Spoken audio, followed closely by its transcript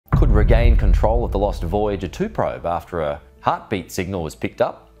regain control of the lost Voyager 2 probe after a heartbeat signal was picked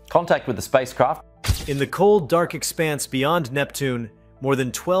up. Contact with the spacecraft. In the cold, dark expanse beyond Neptune, more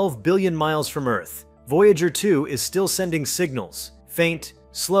than 12 billion miles from Earth, Voyager 2 is still sending signals, faint,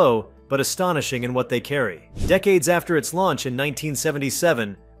 slow, but astonishing in what they carry. Decades after its launch in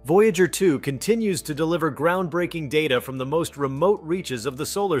 1977, Voyager 2 continues to deliver groundbreaking data from the most remote reaches of the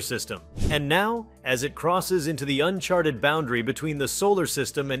solar system. And now, as it crosses into the uncharted boundary between the solar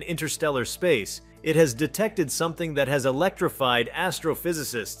system and interstellar space, it has detected something that has electrified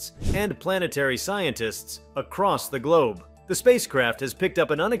astrophysicists and planetary scientists across the globe. The spacecraft has picked up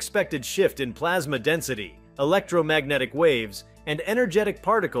an unexpected shift in plasma density, electromagnetic waves, and energetic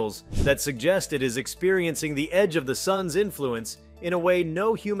particles that suggest it is experiencing the edge of the sun's influence in a way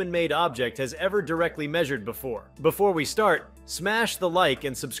no human-made object has ever directly measured before. Before we start, smash the like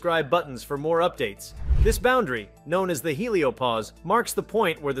and subscribe buttons for more updates. This boundary, known as the heliopause, marks the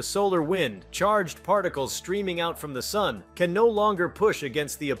point where the solar wind, charged particles streaming out from the sun, can no longer push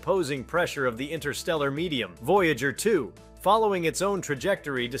against the opposing pressure of the interstellar medium. Voyager 2, following its own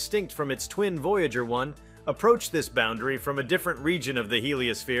trajectory distinct from its twin Voyager 1, approached this boundary from a different region of the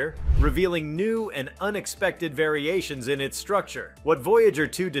heliosphere, revealing new and unexpected variations in its structure. What Voyager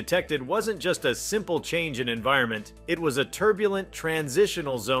 2 detected wasn't just a simple change in environment, it was a turbulent,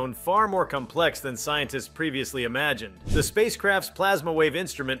 transitional zone far more complex than scientists previously imagined. The spacecraft's plasma wave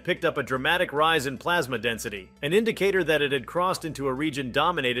instrument picked up a dramatic rise in plasma density, an indicator that it had crossed into a region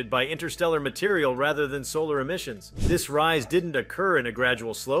dominated by interstellar material rather than solar emissions. This rise didn't occur in a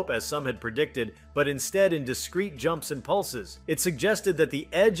gradual slope as some had predicted, but instead in discrete jumps and pulses. It suggested that the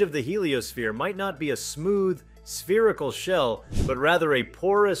edge of the heliosphere might not be a smooth, spherical shell, but rather a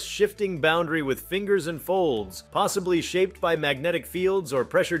porous, shifting boundary with fingers and folds, possibly shaped by magnetic fields or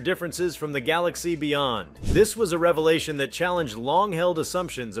pressure differences from the galaxy beyond. This was a revelation that challenged long-held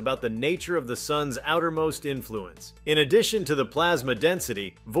assumptions about the nature of the sun's outermost influence. In addition to the plasma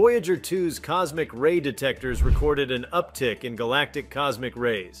density, Voyager 2's cosmic ray detectors recorded an uptick in galactic cosmic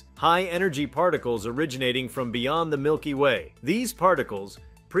rays, high-energy particles originating from beyond the Milky Way. These particles,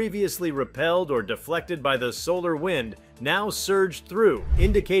 previously repelled or deflected by the solar wind, now surged through,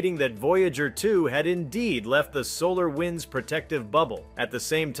 indicating that Voyager 2 had indeed left the solar wind's protective bubble. At the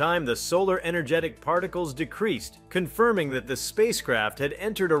same time, the solar energetic particles decreased, confirming that the spacecraft had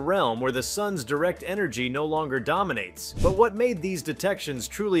entered a realm where the sun's direct energy no longer dominates. But what made these detections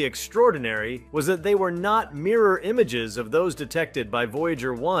truly extraordinary was that they were not mirror images of those detected by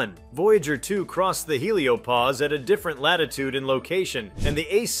Voyager 1. Voyager 2 crossed the heliopause at a different latitude and location, and the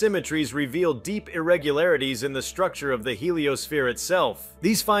asymmetries revealed deep irregularities in the structure of the heliosphere itself.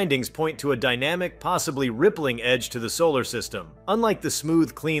 These findings point to a dynamic, possibly rippling edge to the solar system. Unlike the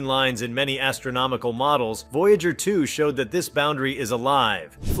smooth, clean lines in many astronomical models, Voyager 2 showed that this boundary is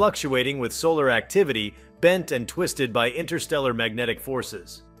alive, fluctuating with solar activity, bent and twisted by interstellar magnetic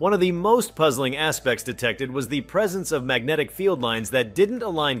forces. One of the most puzzling aspects detected was the presence of magnetic field lines that didn't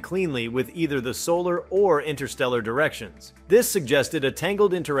align cleanly with either the solar or interstellar directions. This suggested a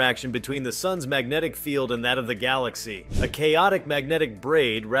tangled interaction between the sun's magnetic field and that of the galaxy, a chaotic magnetic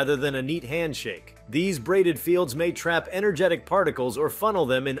braid rather than a neat handshake. These braided fields may trap energetic particles or funnel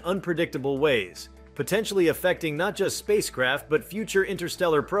them in unpredictable ways, potentially affecting not just spacecraft but future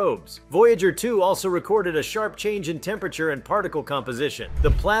interstellar probes. Voyager 2 also recorded a sharp change in temperature and particle composition. The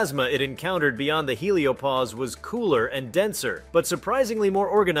plasma it encountered beyond the heliopause was cooler and denser, but surprisingly more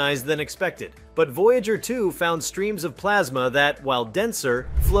organized than expected. But Voyager 2 found streams of plasma that, while denser,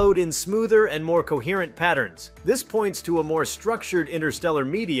 flowed in smoother and more coherent patterns. This points to a more structured interstellar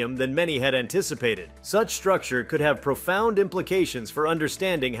medium than many had anticipated. Such structure could have profound implications for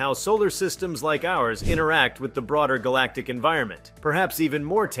understanding how solar systems like ours interact with the broader galactic environment. Perhaps even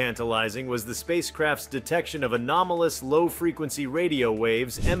more tantalizing was the spacecraft's detection of anomalous low-frequency radio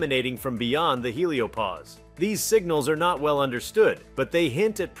waves emanating from beyond the heliopause. These signals are not well understood, but they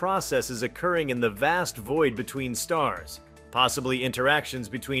hint at processes occurring in the vast void between stars, possibly interactions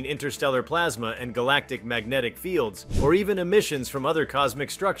between interstellar plasma and galactic magnetic fields, or even emissions from other cosmic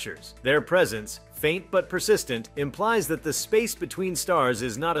structures. Their presence, faint but persistent, implies that the space between stars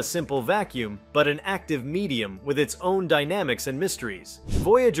is not a simple vacuum, but an active medium with its own dynamics and mysteries.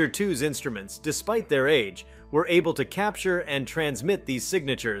 Voyager 2's instruments, despite their age, were able to capture and transmit these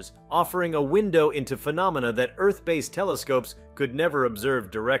signatures, offering a window into phenomena that Earth-based telescopes could never observe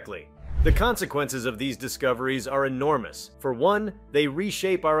directly. The consequences of these discoveries are enormous. For one, they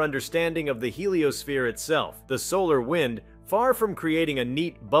reshape our understanding of the heliosphere itself. The solar wind, far from creating a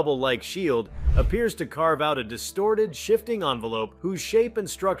neat bubble-like shield, appears to carve out a distorted, shifting envelope whose shape and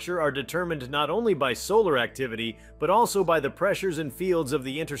structure are determined not only by solar activity, but also by the pressures and fields of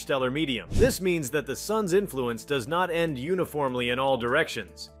the interstellar medium. This means that the Sun's influence does not end uniformly in all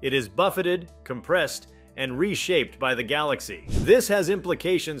directions. It is buffeted, compressed, and reshaped by the galaxy. This has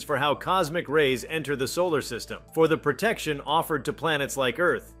implications for how cosmic rays enter the solar system, for the protection offered to planets like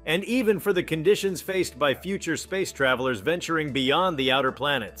Earth, and even for the conditions faced by future space travelers venturing beyond the outer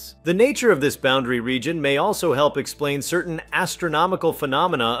planets. The nature of this boundary region may also help explain certain astronomical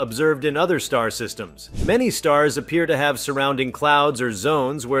phenomena observed in other star systems. Many stars appear to have surrounding clouds or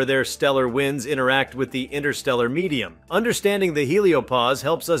zones where their stellar winds interact with the interstellar medium. Understanding the heliopause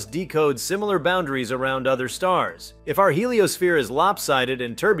helps us decode similar boundaries around other stars. If our heliosphere is lopsided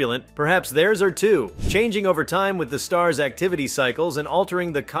and turbulent, perhaps theirs are too, changing over time with the star's activity cycles and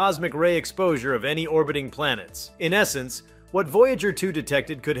altering the cosmic ray exposure of any orbiting planets. In essence, what Voyager 2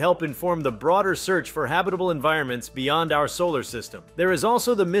 detected could help inform the broader search for habitable environments beyond our solar system. There is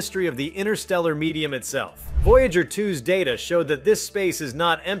also the mystery of the interstellar medium itself. Voyager 2's data showed that this space is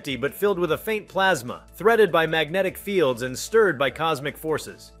not empty but filled with a faint plasma, threaded by magnetic fields and stirred by cosmic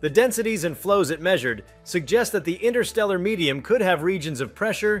forces. The densities and flows it measured suggest that the interstellar medium could have regions of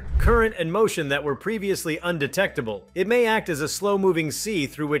pressure, current, and motion that were previously undetectable. It may act as a slow-moving sea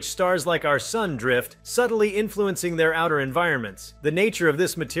through which stars like our Sun drift, subtly influencing their outer environments. The nature of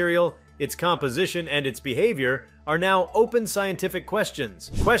this material, its composition, and its behavior are now open scientific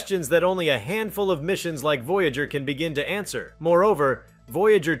questions. Questions that only a handful of missions like Voyager can begin to answer. Moreover,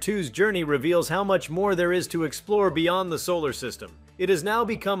 Voyager 2's journey reveals how much more there is to explore beyond the solar system. It has now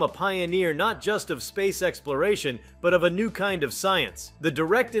become a pioneer not just of space exploration, but of a new kind of science, the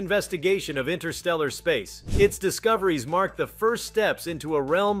direct investigation of interstellar space. Its discoveries mark the first steps into a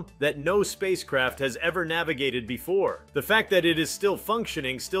realm that no spacecraft has ever navigated before. The fact that it is still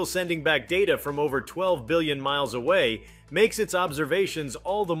functioning, still sending back data from over 12 billion miles away, makes its observations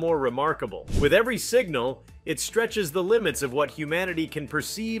all the more remarkable. With every signal, it stretches the limits of what humanity can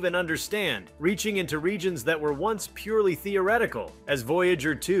perceive and understand, reaching into regions that were once purely theoretical. As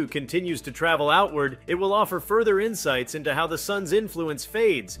Voyager 2 continues to travel outward, it will offer further insights into how the Sun's influence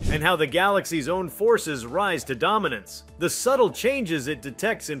fades and how the galaxy's own forces rise to dominance. The subtle changes it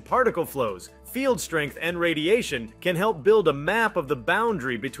detects in particle flows, field strength, and radiation can help build a map of the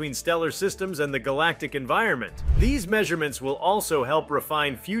boundary between stellar systems and the galactic environment. These measurements will also help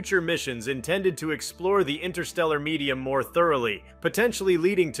refine future missions intended to explore the interstellar medium more thoroughly, potentially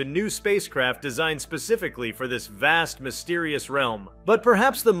leading to new spacecraft designed specifically for this vast, mysterious realm. But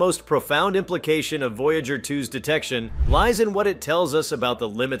perhaps the most profound implication of Voyager 2's detection lies in what it tells us about the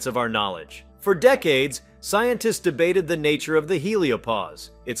limits of our knowledge. For decades, scientists debated the nature of the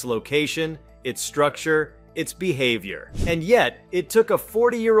heliopause, its location, its structure, its behavior. And yet, it took a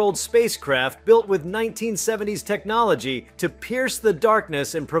 40-year-old spacecraft built with 1970s technology to pierce the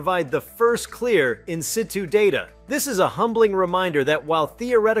darkness and provide the first clear in situ data. This is a humbling reminder that while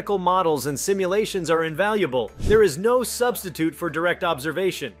theoretical models and simulations are invaluable, there is no substitute for direct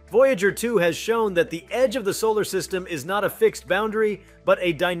observation. Voyager 2 has shown that the edge of the solar system is not a fixed boundary, but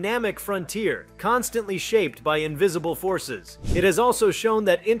a dynamic frontier, constantly shaped by invisible forces. It has also shown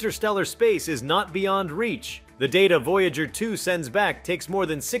that interstellar space is not beyond reach. The data Voyager 2 sends back takes more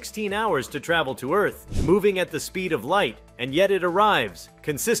than 16 hours to travel to Earth, moving at the speed of light, and yet it arrives,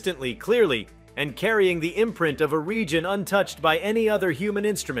 consistently, clearly, and carrying the imprint of a region untouched by any other human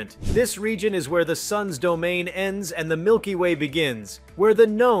instrument. This region is where the Sun's domain ends and the Milky Way begins, where the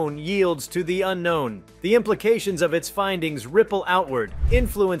known yields to the unknown. The implications of its findings ripple outward,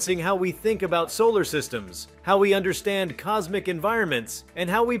 influencing how we think about solar systems, how we understand cosmic environments, and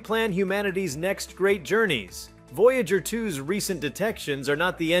how we plan humanity's next great journeys. Voyager 2's recent detections are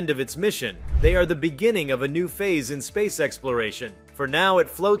not the end of its mission. They are the beginning of a new phase in space exploration. For now, it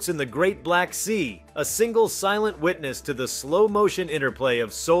floats in the Great Black Sea, a single silent witness to the slow-motion interplay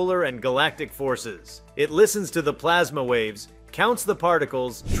of solar and galactic forces. It listens to the plasma waves, counts the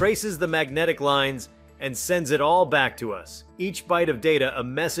particles, traces the magnetic lines, and sends it all back to us. Each byte of data a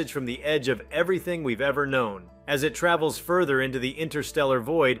message from the edge of everything we've ever known. As it travels further into the interstellar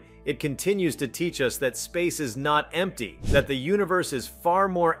void, it continues to teach us that space is not empty, that the universe is far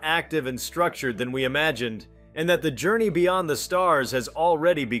more active and structured than we imagined, and that the journey beyond the stars has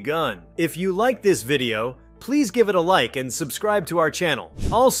already begun. If you like this video, please give it a like and subscribe to our channel.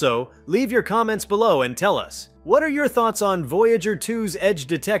 Also, leave your comments below and tell us, what are your thoughts on Voyager 2's edge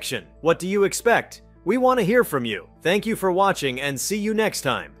detection? What do you expect? We want to hear from you. Thank you for watching and see you next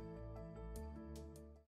time.